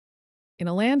In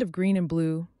a land of green and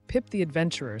blue, Pip the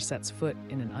adventurer sets foot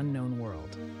in an unknown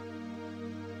world.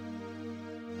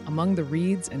 Among the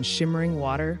reeds and shimmering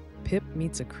water, Pip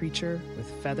meets a creature with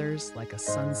feathers like a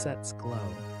sunset's glow.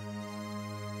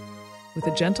 With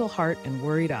a gentle heart and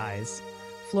worried eyes,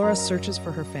 Flora searches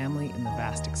for her family in the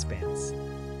vast expanse.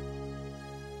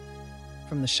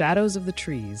 From the shadows of the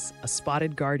trees, a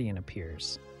spotted guardian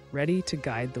appears, ready to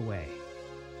guide the way.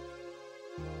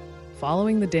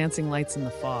 Following the dancing lights in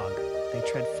the fog, they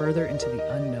tread further into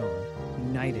the unknown,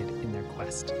 united in their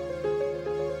quest.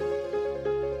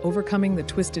 Overcoming the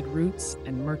twisted roots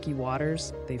and murky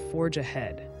waters, they forge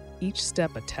ahead, each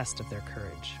step a test of their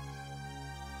courage.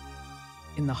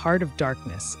 In the heart of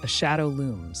darkness, a shadow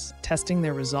looms, testing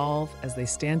their resolve as they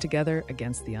stand together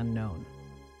against the unknown.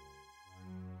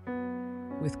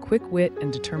 With quick wit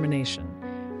and determination,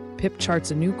 Pip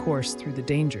charts a new course through the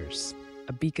dangers,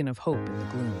 a beacon of hope in the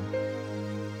gloom.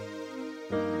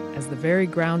 As the very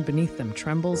ground beneath them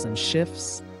trembles and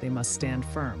shifts, they must stand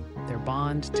firm, their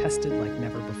bond tested like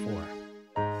never before.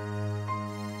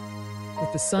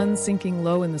 With the sun sinking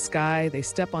low in the sky, they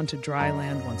step onto dry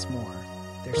land once more,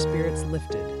 their spirits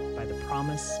lifted by the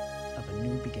promise of a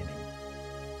new beginning.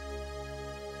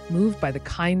 Moved by the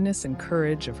kindness and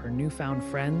courage of her newfound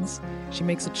friends, she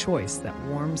makes a choice that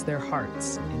warms their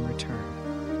hearts in return.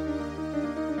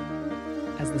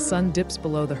 As the sun dips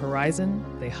below the horizon,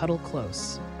 they huddle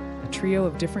close, a trio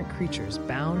of different creatures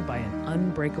bound by an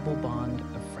unbreakable bond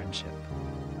of friendship.